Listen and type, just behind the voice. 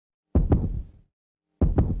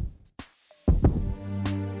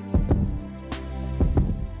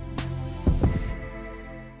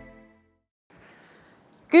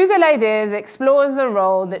Google Ideas explores the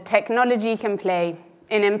role that technology can play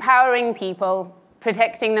in empowering people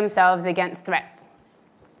protecting themselves against threats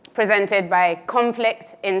presented by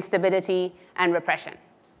conflict, instability, and repression.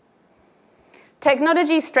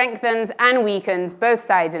 Technology strengthens and weakens both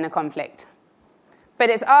sides in a conflict, but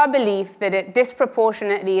it's our belief that it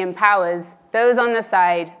disproportionately empowers those on the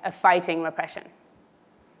side of fighting repression.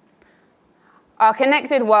 Our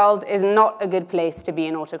connected world is not a good place to be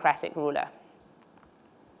an autocratic ruler.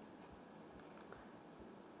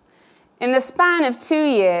 In the span of 2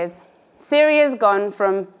 years, Syria's gone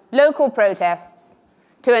from local protests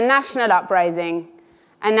to a national uprising,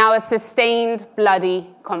 and now a sustained,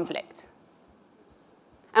 bloody conflict.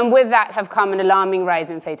 And with that have come an alarming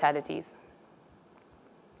rise in fatalities.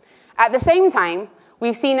 At the same time,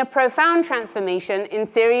 we've seen a profound transformation in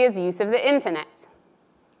Syria's use of the internet.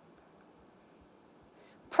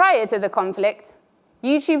 Prior to the conflict,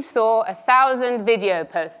 YouTube saw 1,000 video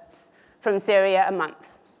posts from Syria a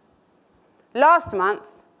month. Last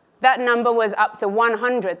month, that number was up to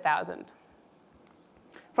 100,000.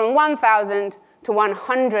 From 1,000 to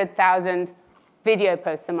 100,000 video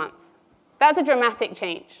posts a month. That's a dramatic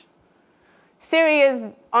change. Syria's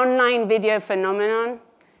online video phenomenon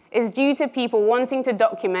is due to people wanting to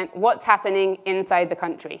document what's happening inside the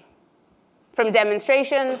country, from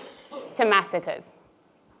demonstrations to massacres.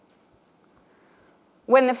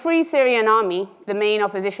 When the Free Syrian Army, the main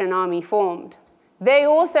opposition army, formed, they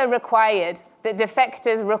also required that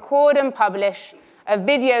defectors record and publish a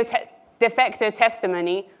video defector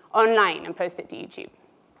testimony online and post it to YouTube.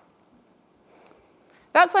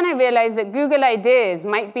 That's when I realized that Google Ideas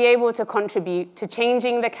might be able to contribute to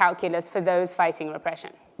changing the calculus for those fighting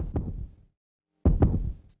repression.